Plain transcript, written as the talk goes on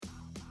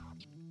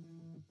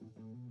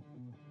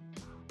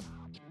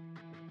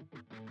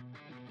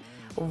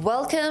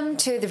Welcome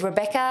to the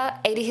Rebecca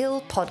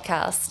Adiehill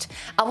podcast.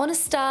 I want to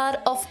start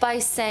off by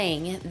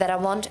saying that I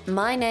want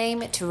my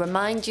name to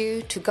remind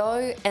you to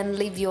go and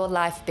live your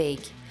life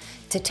big,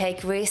 to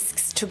take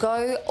risks, to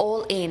go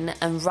all in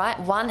and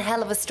write one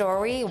hell of a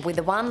story with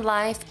the one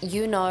life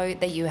you know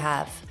that you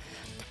have.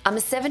 I'm a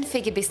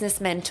 7-figure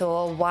business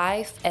mentor,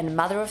 wife, and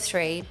mother of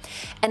 3,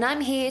 and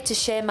I'm here to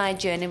share my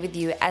journey with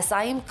you as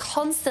I am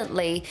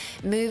constantly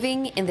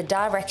moving in the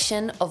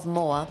direction of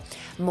more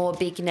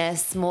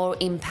bigness, more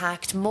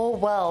impact, more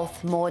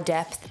wealth, more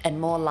depth, and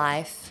more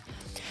life.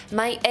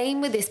 My aim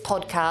with this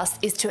podcast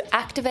is to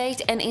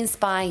activate and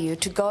inspire you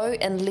to go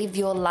and live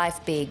your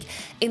life big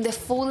in the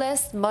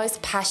fullest,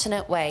 most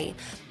passionate way.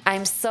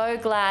 I'm so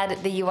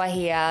glad that you are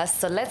here,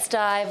 so let's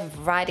dive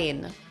right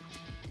in.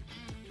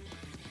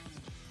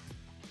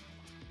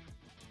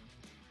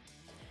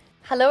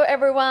 Hello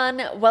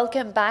everyone,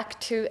 welcome back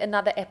to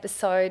another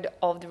episode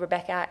of the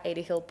Rebecca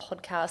Adiehill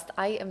podcast.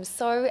 I am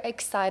so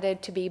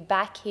excited to be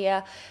back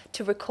here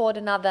to record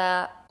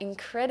another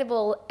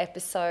incredible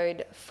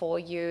episode for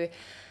you.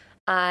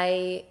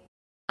 I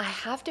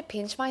have to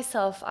pinch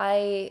myself.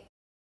 I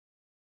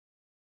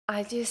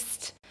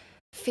just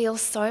feel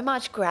so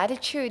much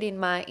gratitude in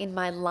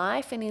my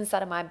life and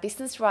inside of my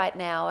business right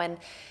now,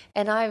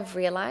 and I've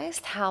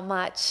realized how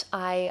much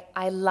I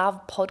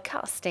love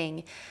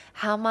podcasting,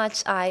 how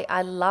much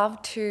I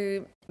love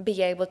to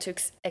be able to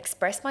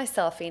express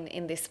myself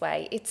in this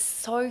way. It's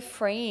so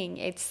freeing.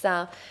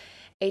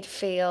 It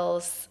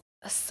feels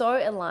so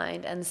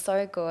aligned and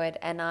so good,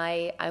 and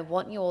I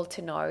want you all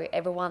to know,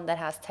 everyone that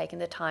has taken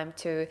the time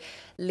to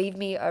leave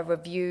me a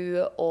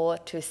review or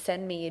to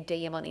send me a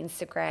DM on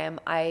Instagram,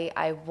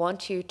 I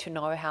want you to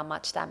know how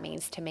much that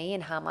means to me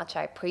and how much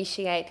I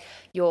appreciate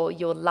your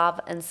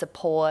love and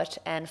support,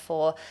 and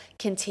for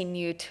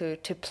continue to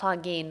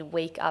plug in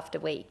week after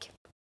week.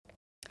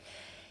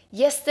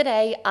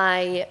 Yesterday,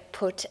 I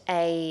put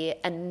an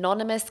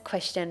anonymous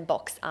question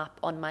box up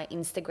on my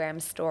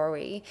Instagram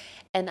story,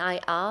 and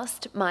I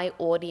asked my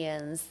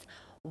audience,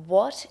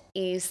 what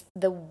is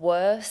the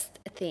worst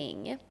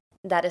thing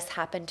that has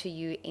happened to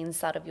you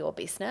inside of your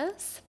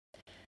business?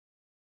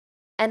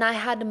 And I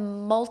had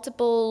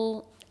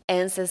multiple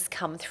answers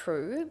come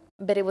through,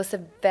 but it was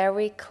a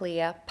very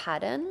clear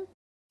pattern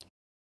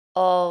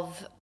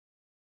of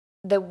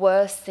the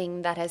worst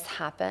thing that has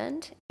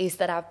happened is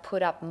that I've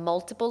put up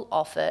multiple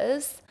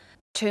offers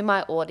to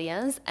my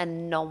audience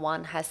and no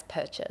one has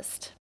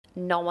purchased.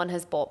 No one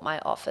has bought my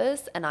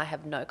offers and I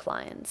have no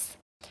clients.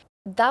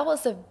 That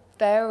was a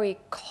very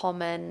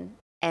common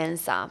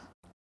answer.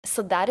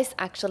 So that is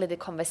actually the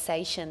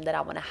conversation that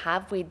I want to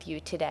have with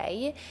you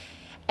today,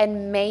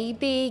 and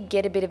maybe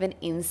get a bit of an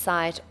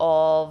insight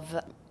of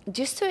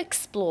just to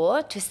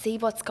explore, to see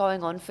what's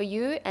going on for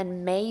you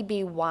and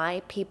maybe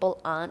why people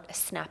aren't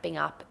snapping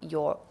up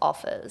your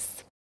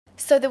offers.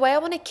 So the way I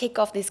want to kick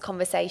off this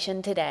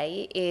conversation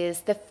today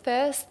is the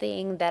first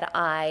thing that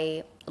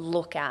I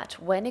look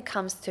at when it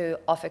comes to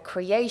offer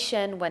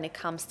creation, when it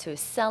comes to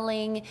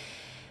selling.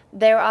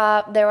 There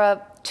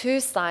are two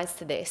sides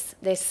to this.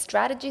 There's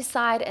strategy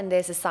side and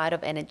there's a side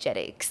of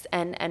energetics,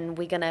 and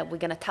we're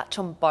gonna touch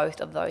on both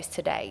of those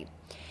today.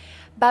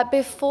 But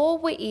before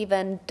we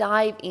even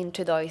dive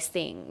into those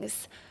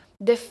things,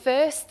 the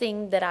first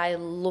thing that I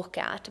look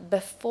at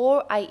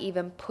before I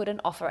even put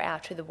an offer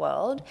out to the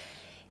world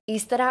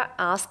is that I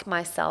ask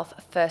myself,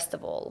 first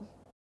of all,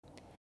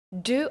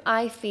 do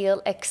I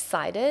feel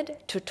excited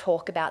to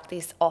talk about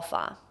this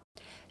offer?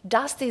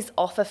 Does this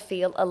offer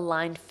feel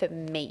aligned for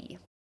me?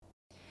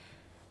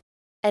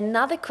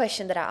 Another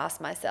question that I ask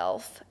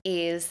myself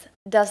is,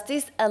 does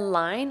this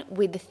align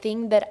with the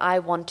thing that I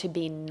want to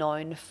be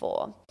known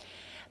for?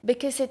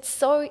 Because it's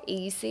so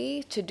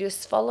easy to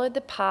just follow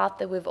the path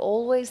that we've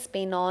always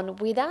been on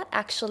without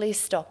actually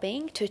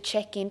stopping to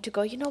check in, to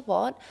go, you know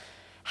what?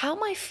 How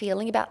am I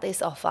feeling about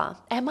this offer?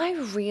 Am I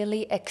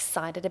really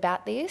excited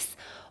about this?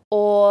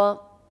 Or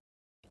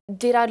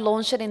did I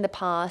launch it in the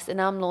past and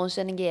I'm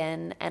launching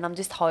again and I'm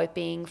just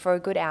hoping for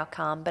a good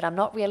outcome, but I'm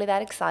not really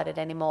that excited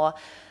anymore?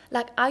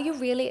 Like, are you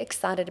really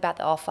excited about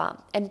the offer?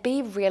 And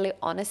be really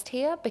honest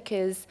here,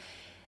 because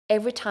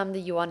every time that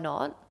you are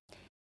not,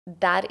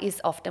 that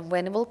is often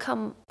when it will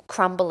come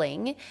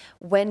crumbling,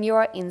 when you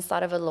are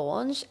inside of a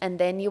launch, and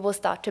then you will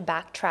start to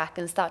backtrack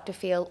and start to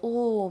feel,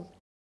 oh,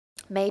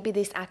 maybe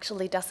this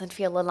actually doesn't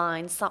feel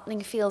aligned.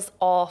 Something feels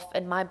off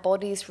and my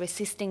body is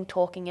resisting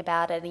talking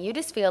about it. And you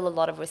just feel a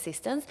lot of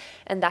resistance,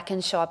 and that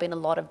can show up in a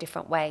lot of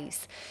different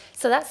ways.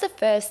 So that's the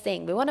first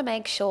thing. We want to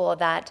make sure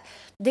that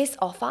this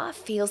offer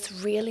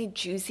feels really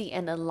juicy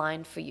and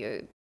aligned for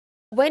you.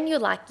 When you're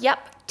like,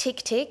 yep,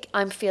 tick, tick,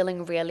 I'm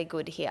feeling really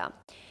good here.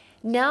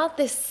 Now,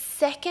 the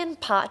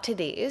second part to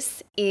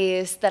this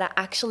is that I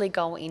actually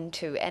go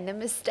into, and a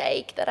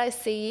mistake that I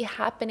see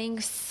happening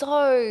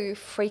so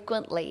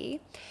frequently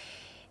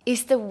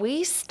is that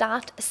we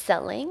start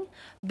selling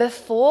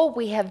before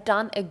we have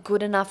done a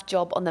good enough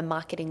job on the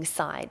marketing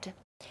side.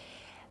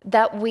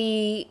 That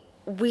we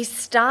we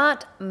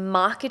start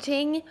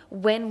marketing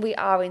when we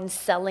are in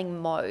selling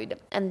mode,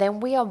 and then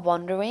we are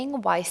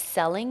wondering why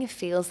selling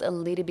feels a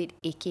little bit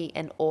icky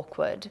and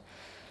awkward.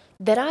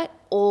 That I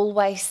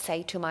always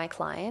say to my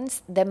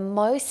clients, the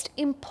most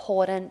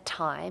important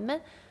time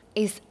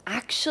is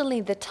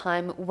actually the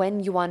time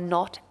when you are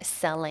not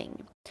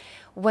selling,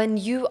 when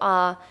you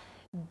are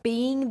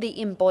being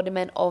the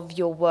embodiment of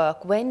your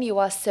work, when you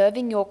are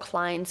serving your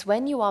clients,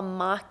 when you are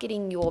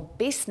marketing your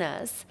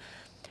business.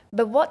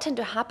 But what tend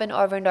to happen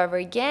over and over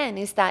again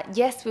is that,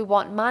 yes, we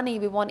want money,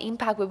 we want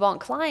impact, we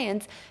want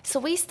clients. So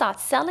we start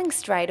selling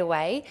straight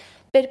away,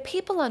 but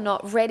people are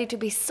not ready to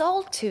be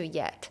sold to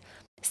yet.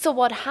 So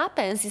what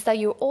happens is that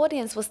your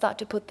audience will start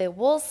to put their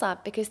walls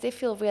up because they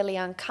feel really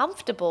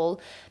uncomfortable,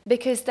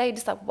 because they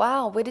just like,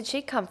 wow, where did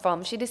she come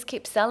from? She just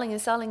keeps selling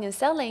and selling and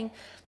selling.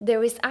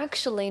 There is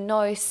actually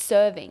no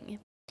serving.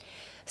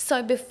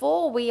 So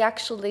before we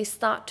actually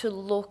start to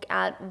look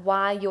at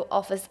why your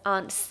offers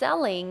aren't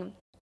selling,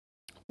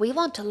 we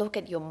want to look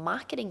at your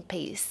marketing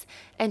piece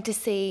and to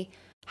see,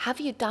 have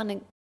you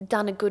done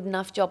a good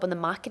enough job on the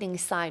marketing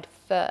side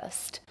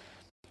first?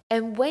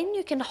 And when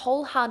you can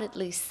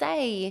wholeheartedly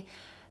say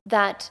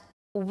that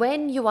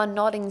when you are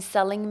not in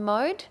selling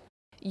mode,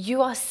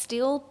 you are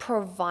still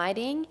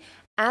providing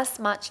as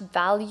much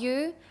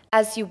value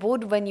as you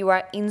would when you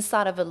are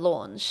inside of a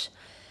launch.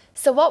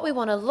 So what we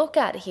want to look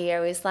at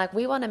here is like,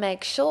 we want to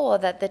make sure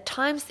that the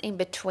times in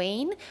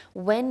between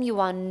when you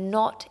are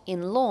not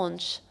in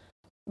launch,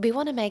 we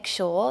want to make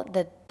sure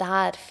that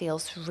that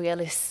feels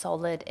really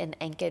solid and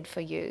anchored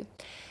for you.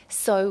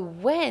 So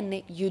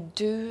when you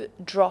do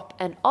drop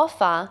an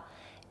offer,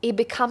 it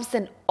becomes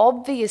an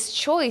obvious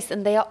choice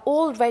and they are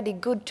already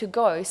good to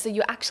go. So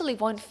you actually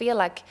won't feel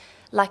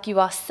like you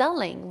are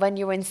selling when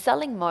you're in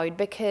selling mode,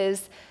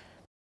 because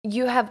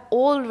you have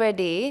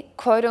already,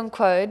 quote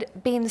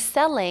unquote, been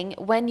selling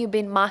when you've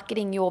been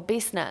marketing your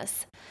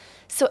business.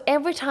 So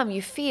every time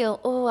you feel,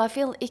 oh, I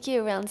feel icky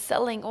around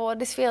selling, or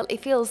it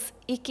feels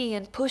icky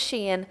and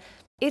pushy, and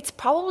it's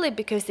probably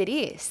because it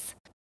is.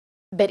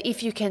 But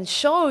if you can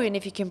show and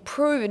if you can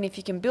prove and if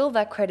you can build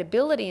that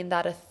credibility and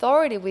that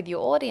authority with your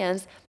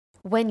audience,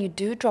 when you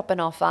do drop an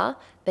offer,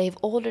 they've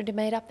already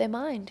made up their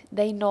mind.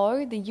 They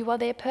know that you are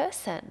their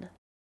person.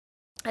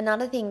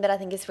 Another thing that I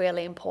think is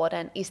really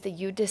important is that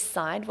you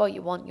decide what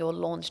you want your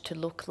launch to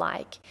look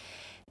like.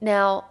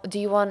 Now, do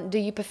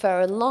you prefer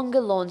a longer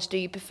launch? Do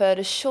you prefer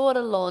a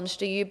shorter launch?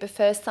 Do you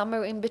prefer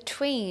somewhere in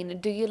between?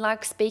 Do you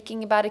like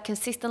speaking about it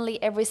consistently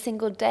every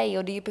single day?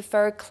 Or do you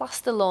prefer a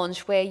cluster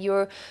launch where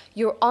you're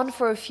on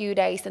for a few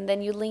days and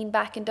then you lean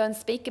back and don't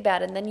speak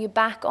about it, and then you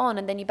back on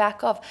and then you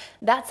back off?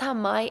 That's how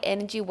my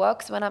energy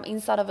works when I'm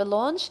inside of a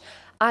launch.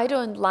 I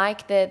don't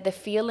like the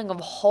feeling of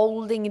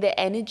holding the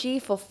energy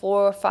for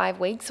 4 or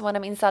 5 weeks when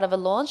I'm inside of a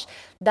launch.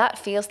 That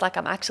feels like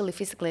I'm actually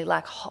physically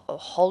like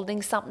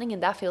holding something,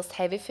 and that feels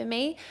heavy for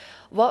me.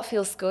 What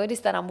feels good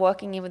is that I'm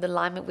working in with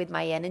alignment with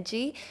my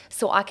energy,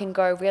 so I can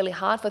go really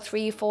hard for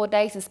 3 or 4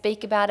 days and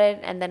speak about it,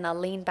 and then I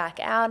lean back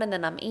out, and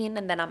then I'm in,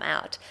 and then I'm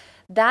out.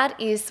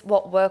 That is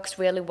what works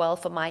really well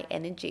for my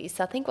energy.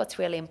 So I think what's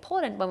really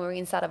important when we're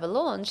inside of a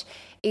launch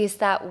is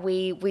that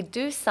we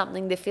do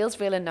something that feels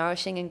really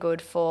nourishing and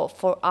good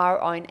for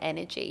our own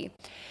energy.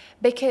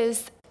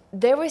 Because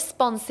the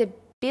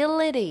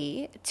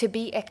responsibility to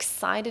be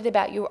excited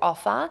about your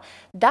offer,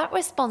 that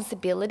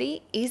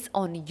responsibility is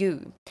on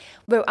you.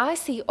 Where I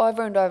see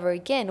over and over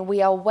again,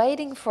 we are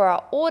waiting for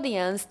our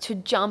audience to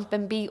jump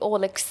and be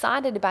all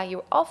excited about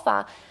your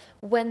offer,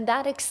 when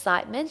that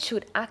excitement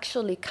should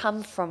actually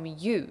come from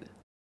you.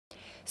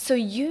 So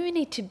you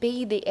need to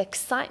be the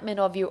excitement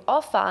of your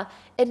offer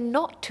and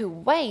not to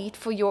wait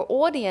for your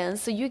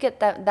audience, so you get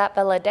that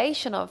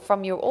validation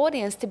from your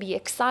audience to be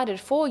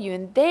excited for you,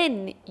 and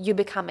then you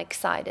become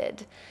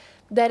excited.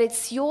 That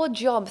it's your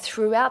job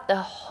throughout the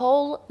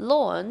whole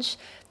launch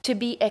to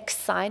be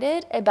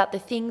excited about the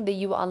thing that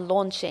you are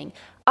launching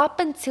up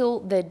until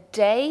the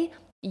day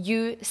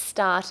you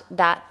start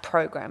that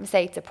program.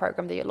 Say it's a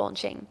program that you're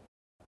launching.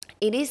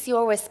 It is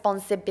your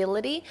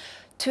responsibility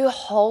to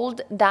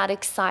hold that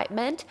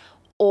excitement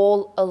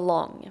all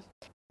along.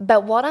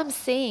 But what I'm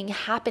seeing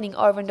happening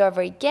over and over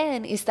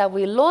again is that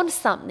we launch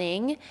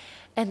something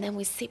and then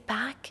we sit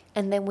back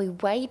and then we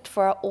wait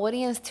for our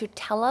audience to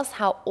tell us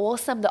how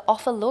awesome the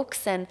offer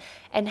looks and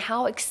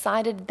how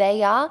excited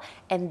they are,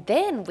 and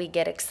then we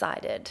get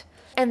excited.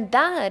 And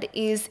that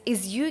is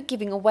you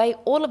giving away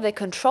all of the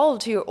control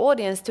to your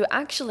audience to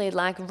actually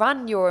like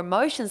run your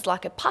emotions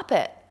like a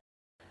puppet.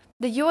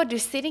 That you are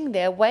just sitting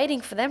there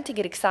waiting for them to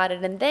get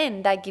excited, and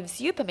then that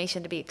gives you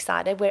permission to be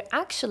excited, where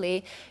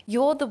actually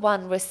you're the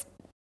one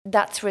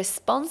that's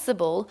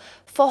responsible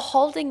for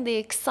holding the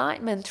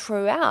excitement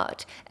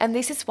throughout. And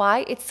this is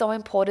why it's so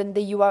important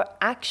that you are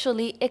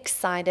actually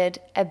excited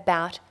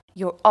about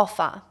your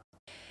offer.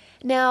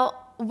 Now,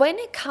 when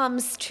it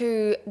comes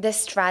to the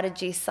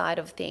strategy side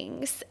of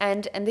things,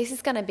 and this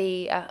is going to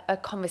be a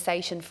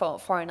conversation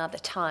for another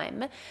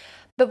time,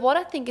 But what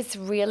I think is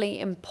really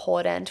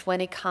important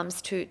when it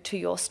comes to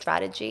your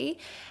strategy,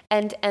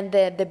 and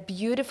the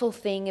beautiful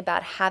thing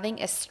about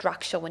having a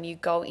structure when you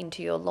go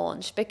into your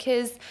launch,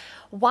 because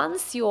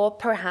once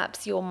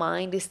perhaps your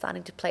mind is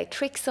starting to play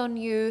tricks on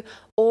you,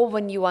 or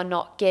when you are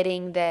not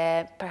getting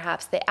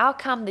perhaps the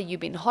outcome that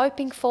you've been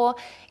hoping for,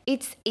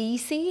 it's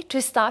easy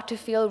to start to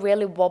feel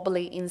really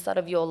wobbly inside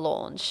of your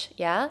launch,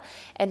 yeah?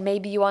 And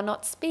maybe you are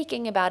not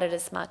speaking about it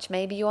as much,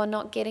 maybe you are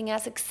not getting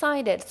as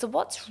excited. So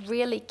what's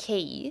really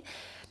key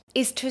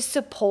is to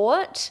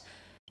support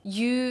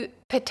you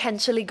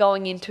potentially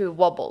going into a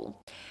wobble.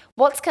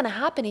 What's going to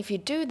happen if you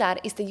do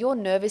that is that your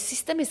nervous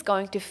system is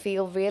going to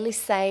feel really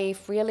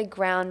safe, really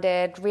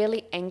grounded,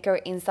 really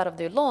anchored inside of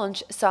the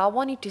launch. So I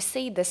want you to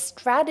see the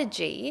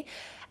strategy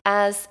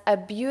as a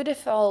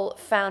beautiful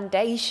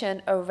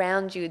foundation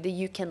around you that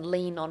you can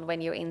lean on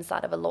when you're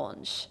inside of a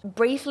launch.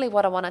 Briefly,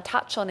 what I want to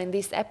touch on in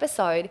this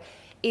episode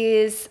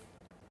is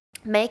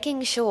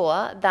making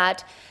sure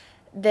that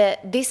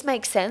this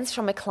makes sense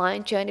from a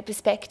client journey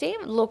perspective,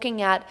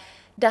 looking at,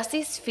 does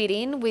this fit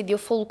in with your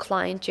full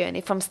client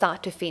journey from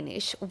start to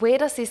finish? Where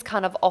does this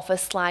kind of offer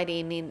slide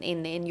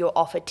in your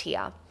offer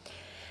tier?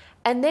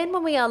 And then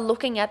when we are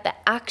looking at the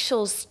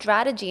actual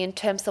strategy in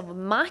terms of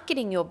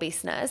marketing your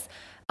business,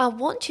 I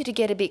want you to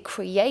get a bit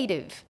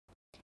creative.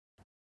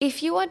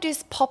 If you are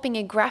just popping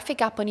a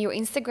graphic up on your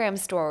Instagram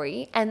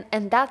story and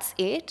that's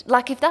it,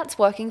 like if that's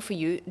working for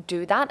you,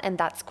 do that and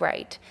that's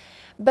great.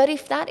 But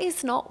if that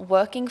is not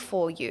working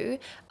for you,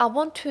 I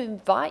want to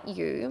invite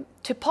you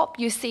to pop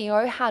your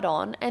CEO hat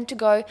on and to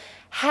go,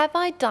 have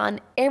I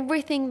done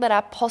everything that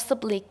I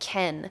possibly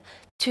can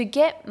to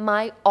get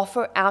my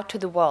offer out to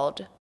the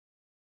world?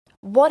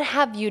 What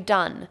have you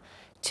done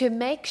to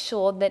make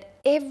sure that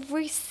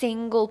every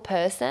single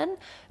person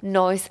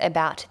knows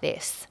about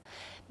this?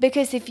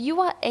 Because if you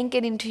are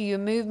anchored into your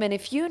movement,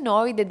 if you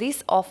know that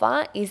this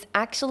offer is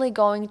actually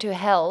going to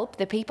help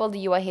the people that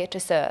you are here to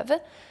serve,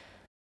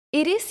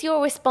 it is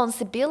your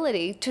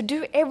responsibility to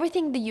do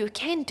everything that you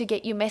can to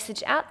get your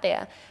message out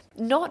there,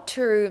 not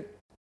to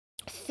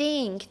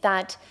think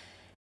that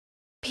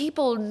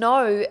people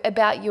know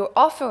about your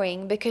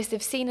offering because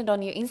they've seen it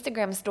on your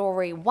Instagram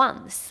story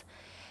once.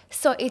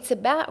 So it's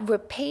about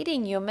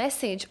repeating your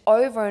message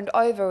over and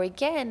over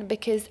again,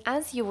 because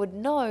as you would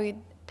know,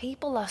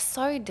 people are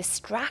so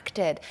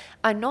distracted.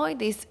 I know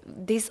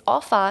this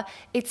offer,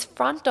 it's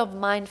front of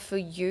mind for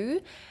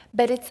you,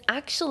 but it's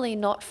actually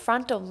not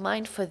front of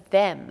mind for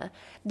them.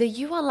 That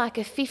you are like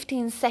a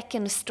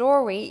 15-second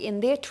story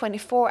in their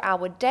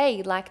 24-hour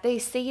day. Like they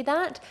see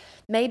that,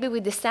 maybe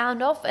with the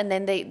sound off, and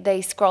then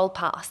they scroll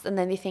past and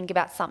then they think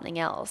about something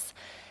else.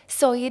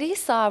 So it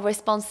is our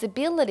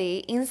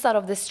responsibility inside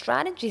of the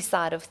strategy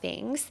side of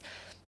things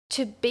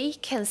to be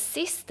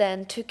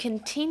consistent, to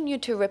continue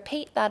to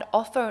repeat that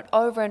offer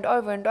over and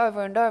over and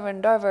over and over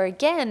and over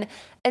again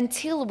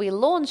until we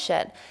launch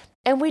it.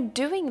 And we're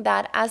doing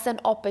that as an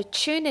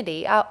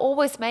opportunity. I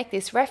always make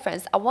this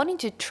reference. I want you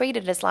to treat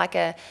it as like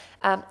a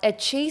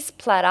cheese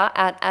platter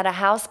at a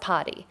house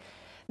party.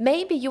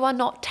 Maybe you are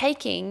not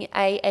taking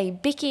a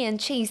bicky and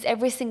cheese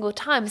every single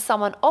time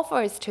someone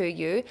offers to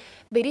you,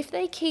 but if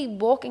they keep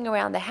walking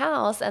around the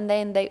house and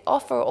then they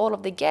offer all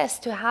of the guests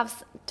to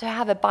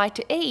have a bite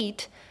to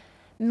eat,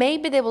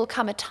 maybe there will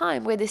come a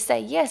time where they say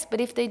yes.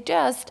 But if they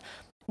just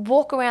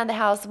walk around the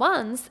house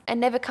once and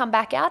never come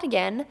back out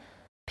again,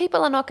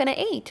 people are not going to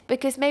eat,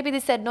 because maybe they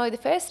said no the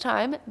first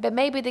time, but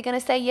maybe they're going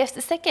to say yes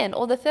the second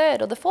or the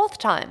third or the fourth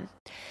time.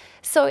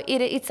 So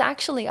it's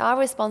actually our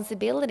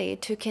responsibility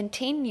to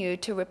continue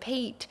to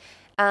repeat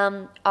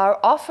our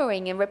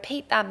offering and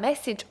repeat that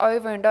message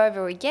over and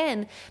over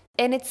again.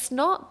 And it's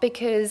not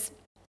because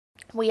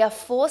we are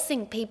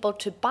forcing people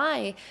to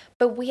buy,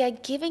 but we are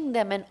giving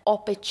them an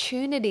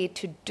opportunity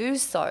to do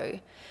so.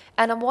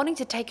 And I'm wanting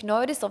to take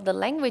notice of the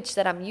language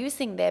that I'm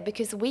using there,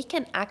 because we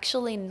can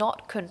actually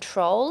not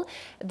control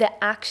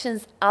the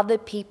actions other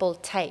people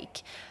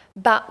take.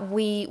 But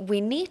we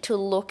need to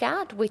look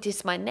at, which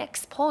is my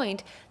next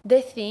point,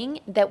 the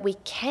thing that we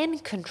can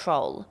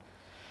control.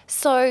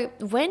 So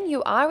when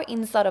you are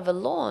inside of a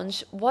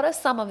launch, what are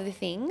some of the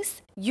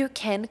things you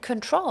can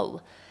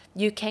control?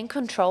 You can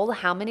control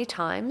how many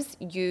times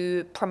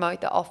you promote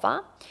the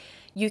offer.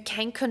 You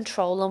can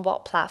control on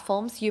what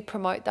platforms you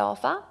promote the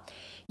offer.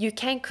 You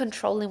can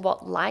control in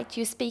what light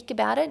you speak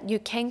about it. You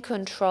can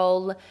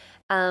control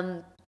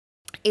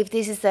if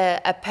this is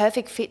a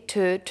perfect fit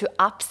to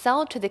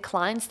upsell to the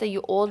clients that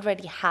you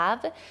already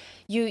have.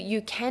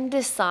 You can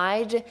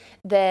decide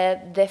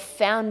the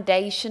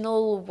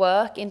foundational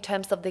work in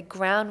terms of the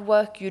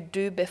groundwork you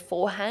do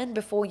beforehand,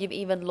 before you've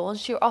even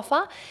launched your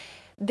offer.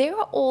 There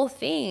are all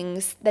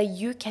things that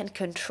you can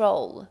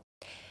control.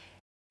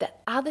 The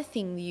other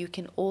thing you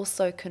can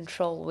also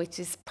control, which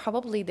is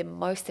probably the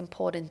most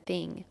important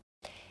thing,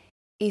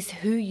 is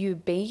who you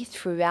be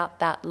throughout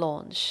that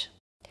launch.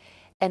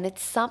 And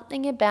it's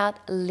something about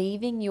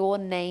leaving your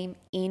name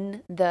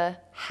in the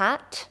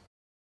hat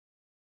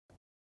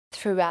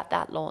throughout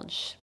that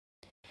launch.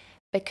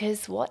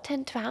 Because what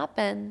tends to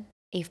happen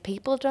if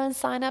people don't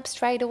sign up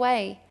straight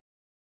away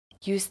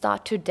you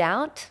start to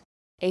doubt,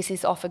 is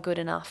this offer good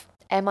enough?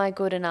 Am I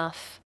good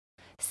enough?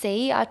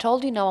 See, I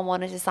told you no one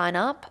wanted to sign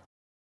up.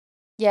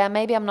 Yeah,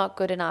 maybe I'm not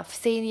good enough.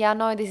 See, yeah,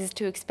 no, this is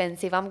too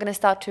expensive. I'm going to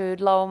start to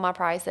lower my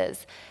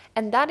prices.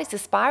 And that is a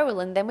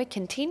spiral. And then we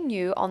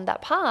continue on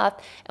that path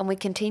and we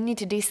continue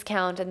to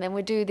discount and then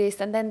we do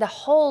this. And then the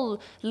whole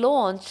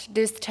launch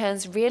just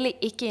turns really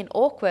icky and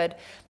awkward.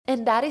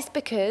 And that is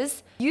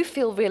because you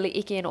feel really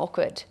icky and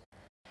awkward.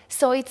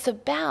 So it's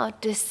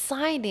about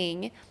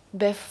deciding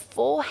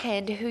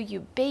beforehand who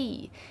you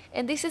be.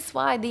 And this is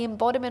why the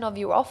embodiment of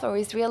your offer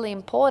is really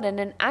important,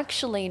 and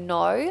actually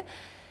know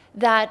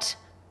that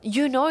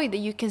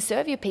you can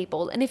serve your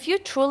people. And if you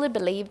truly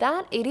believe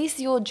that, it is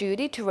your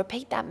duty to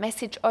repeat that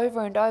message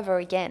over and over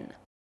again.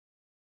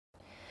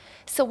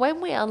 So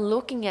when we are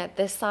looking at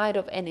the side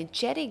of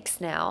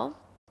energetics now,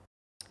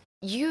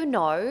 you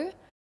know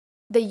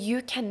that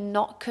you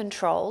cannot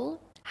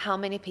control how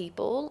many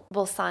people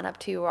will sign up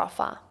to your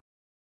offer.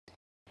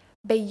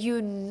 But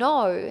you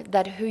know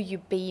that who you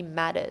be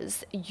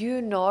matters.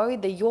 You know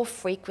that your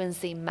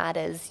frequency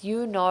matters.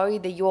 You know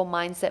that your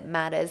mindset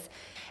matters.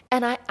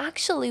 And I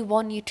actually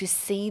want you to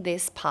see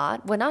this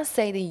part. When I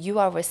say that you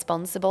are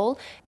responsible,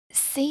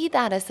 see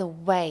that as a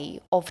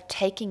way of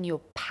taking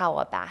your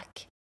power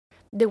back.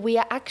 That we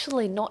are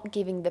actually not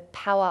giving the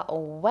power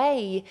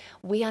away.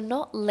 We are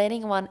not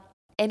letting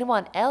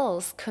anyone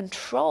else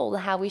control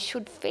how we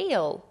should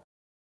feel.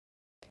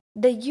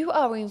 That you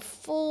are in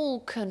full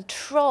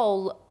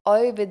control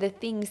over the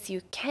things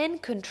you can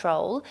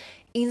control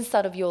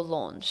inside of your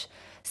launch.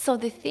 So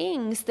the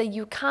things that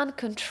you can't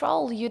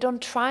control, you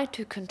don't try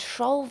to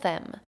control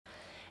them.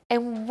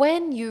 And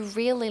when you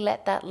really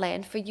let that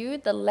land for you,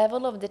 the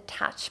level of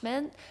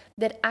detachment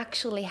that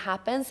actually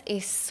happens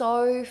is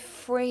so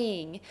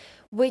freeing,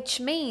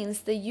 which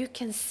means that you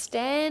can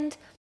stand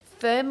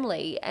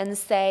firmly and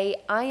say,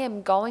 I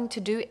am going to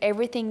do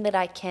everything that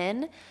I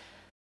can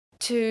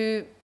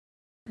to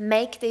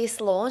make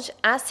this launch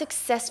as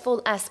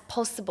successful as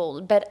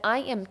possible, but I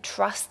am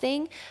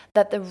trusting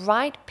that the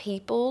right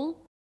people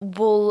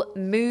will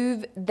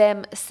move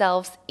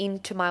themselves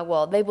into my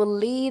world. They will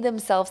lead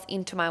themselves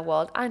into my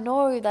world. I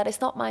know that it's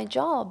not my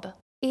job.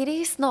 It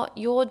is not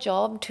your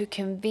job to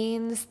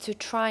convince, to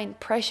try and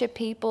pressure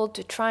people,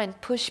 to try and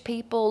push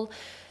people,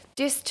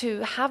 just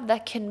to have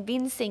that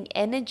convincing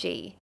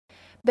energy.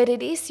 But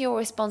it is your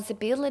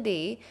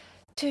responsibility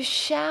to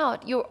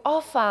shout your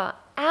offer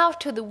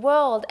out to the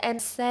world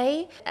and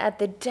say at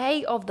the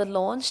day of the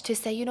launch, to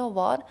say, you know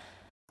what,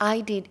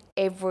 I did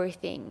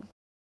everything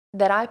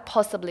that I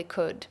possibly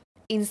could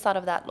inside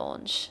of that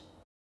launch.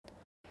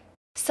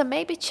 So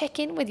maybe check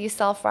in with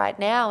yourself right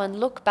now and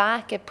look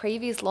back at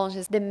previous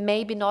launches that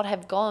maybe not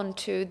have gone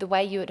to the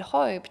way you had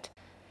hoped.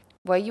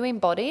 Were you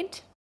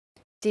embodied?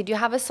 Did you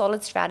have a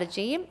solid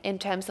strategy in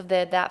terms of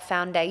that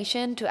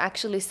foundation to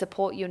actually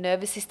support your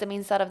nervous system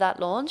inside of that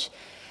launch?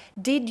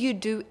 Did you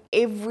do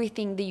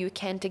everything that you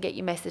can to get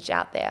your message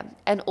out there?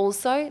 And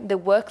also the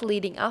work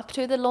leading up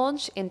to the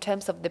launch in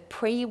terms of the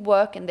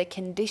pre-work and the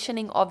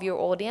conditioning of your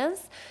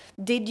audience.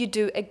 Did you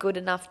do a good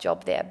enough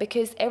job there?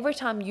 Because every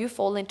time you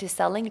fall into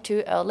selling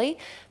too early,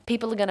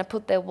 people are going to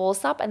put their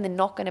walls up and they're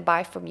not going to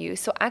buy from you.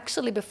 So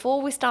actually, before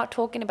we start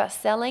talking about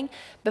selling,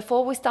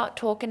 before we start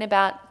talking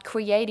about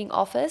creating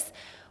offers,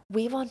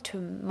 we want to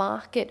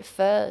market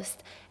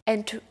first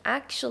and to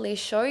actually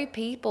show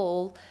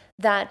people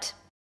that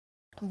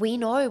we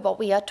know what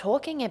we are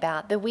talking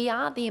about, that we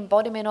are the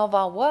embodiment of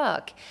our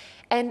work.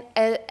 And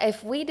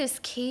if we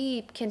just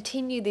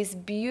continue this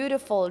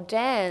beautiful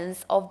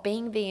dance of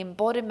being the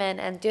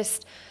embodiment and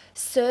just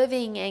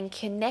serving and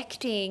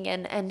connecting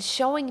and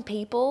showing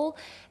people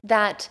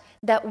that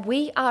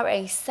we are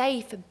a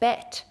safe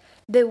bet,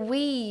 that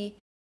we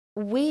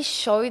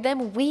show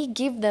them, we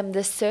give them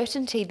the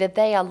certainty that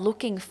they are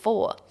looking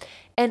for.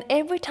 And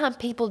every time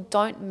people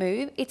don't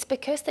move, it's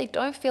because they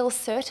don't feel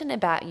certain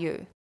about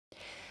you.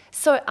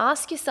 So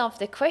ask yourself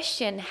the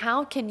question,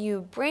 how can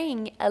you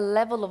bring a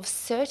level of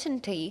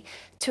certainty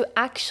to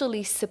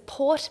actually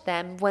support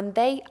them when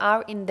they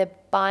are in the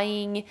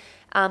buying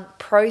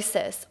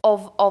process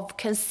of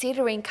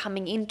considering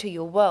coming into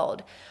your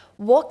world?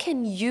 What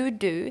can you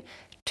do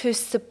to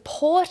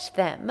support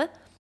them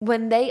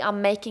when they are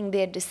making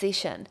their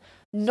decision?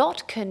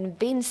 Not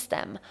convince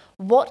them.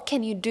 What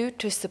can you do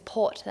to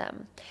support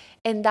them?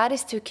 And that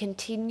is to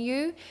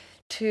continue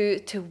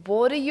to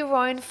water your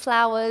own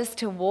flowers,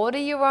 to water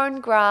your own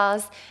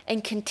grass,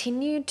 and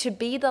continue to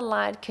be the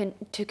light,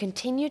 to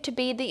continue to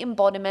be the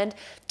embodiment,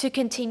 to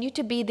continue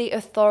to be the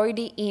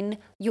authority in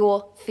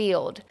your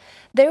field.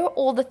 There are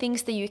all the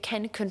things that you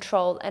can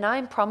control, and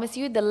I promise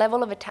you the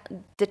level of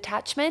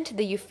detachment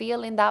that you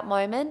feel in that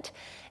moment,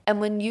 and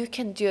when you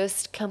can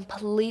just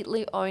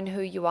completely own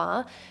who you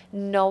are,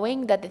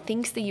 knowing that the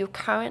things that you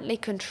currently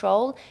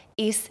control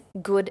is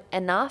good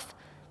enough,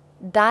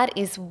 that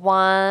is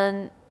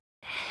one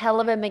hell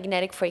of a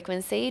magnetic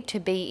frequency to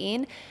be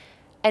in.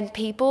 And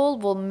people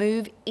will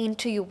move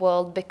into your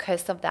world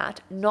because of that,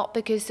 not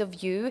because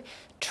of you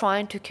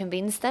trying to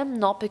convince them,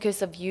 not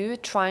because of you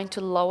trying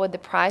to lower the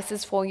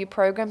prices for your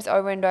programs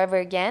over and over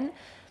again.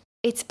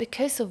 It's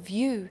because of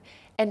you,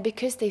 and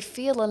because they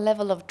feel a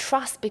level of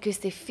trust, because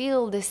they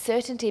feel the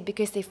certainty,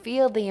 because they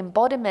feel the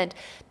embodiment,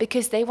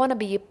 because they want to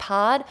be a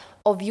part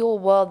of your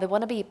world. They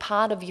want to be a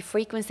part of your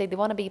frequency. They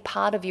want to be a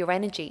part of your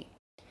energy.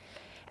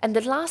 And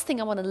the last thing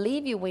I want to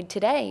leave you with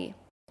today,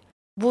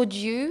 would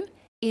you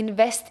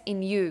invest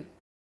in you?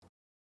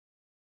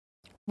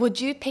 Would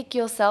you pick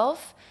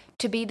yourself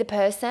to be the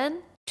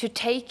person to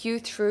take you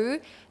through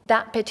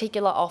that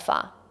particular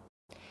offer?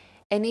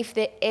 And if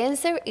the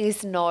answer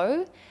is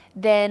no,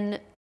 then,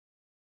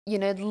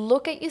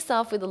 look at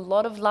yourself with a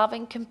lot of love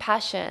and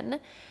compassion,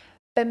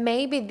 but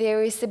maybe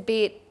there is a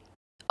bit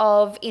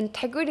of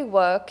integrity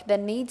work that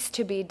needs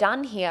to be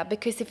done here,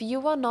 because if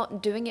you are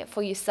not doing it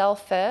for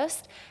yourself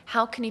first,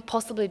 how can you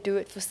possibly do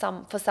it for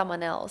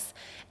someone else?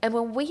 And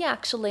when we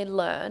actually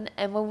learn,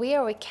 and when we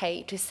are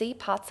okay to see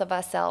parts of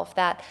ourselves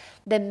that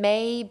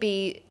may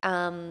be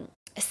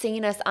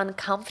seen as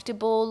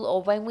uncomfortable,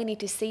 or when we need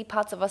to see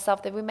parts of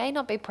ourselves that we may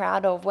not be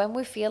proud of, when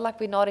we feel like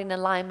we're not in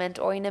alignment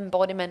or in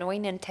embodiment or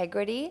in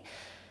integrity,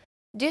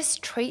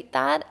 just treat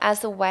that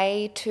as a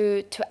way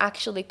to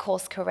actually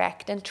course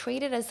correct, and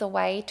treat it as a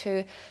way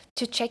to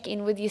check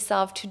in with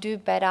yourself, to do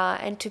better,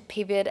 and to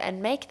pivot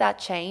and make that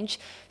change,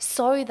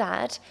 so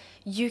that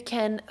you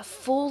can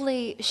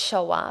fully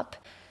show up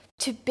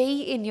to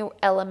be in your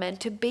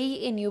element, to be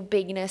in your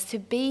bigness, to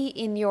be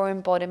in your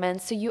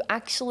embodiment, so you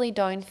actually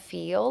don't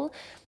feel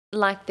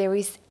like there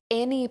is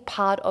any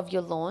part of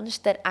your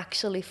launch that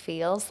actually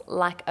feels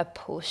like a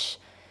push,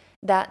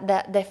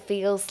 that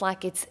feels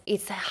like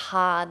it's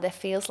hard, that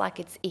feels like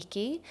it's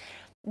icky,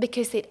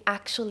 because it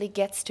actually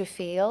gets to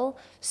feel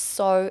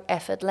so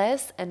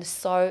effortless and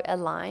so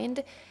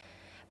aligned.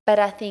 But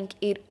I think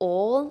it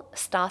all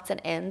starts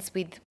and ends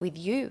with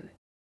you,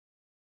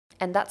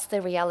 and that's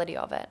the reality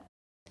of it.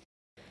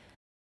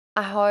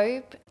 I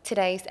hope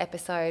today's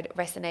episode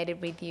resonated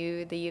with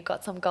you, that you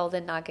got some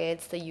golden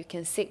nuggets that you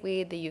can sit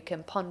with, that you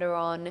can ponder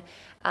on,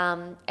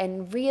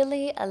 and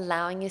really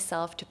allowing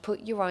yourself to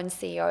put your own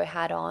CEO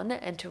hat on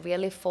and to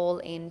really fall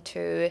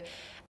into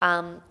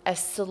a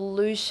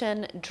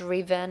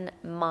solution-driven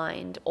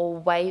mind or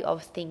way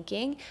of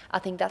thinking. I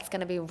think that's going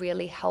to be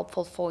really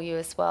helpful for you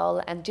as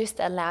well. And just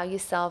allow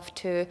yourself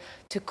to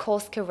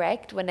course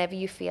correct whenever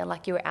you feel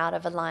like you're out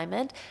of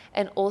alignment,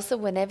 and also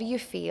whenever you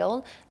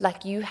feel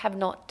like you have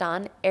not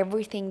done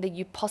everything that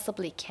you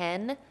possibly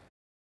can.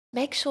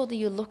 Make sure that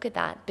you look at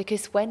that,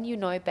 because when you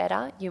know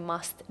better, you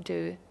must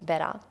do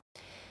better.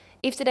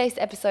 If today's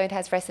episode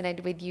has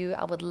resonated with you,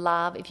 I would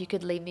love if you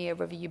could leave me a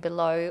review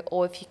below,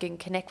 or if you can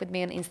connect with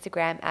me on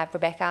Instagram at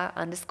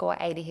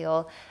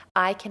Rebecca_Adhill.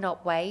 I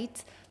cannot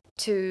wait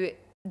to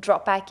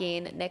drop back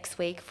in next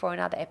week for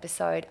another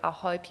episode. I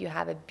hope you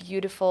have a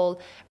beautiful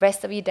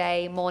rest of your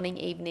day, morning,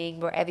 evening,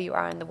 wherever you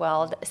are in the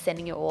world.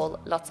 Sending you all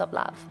lots of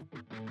love.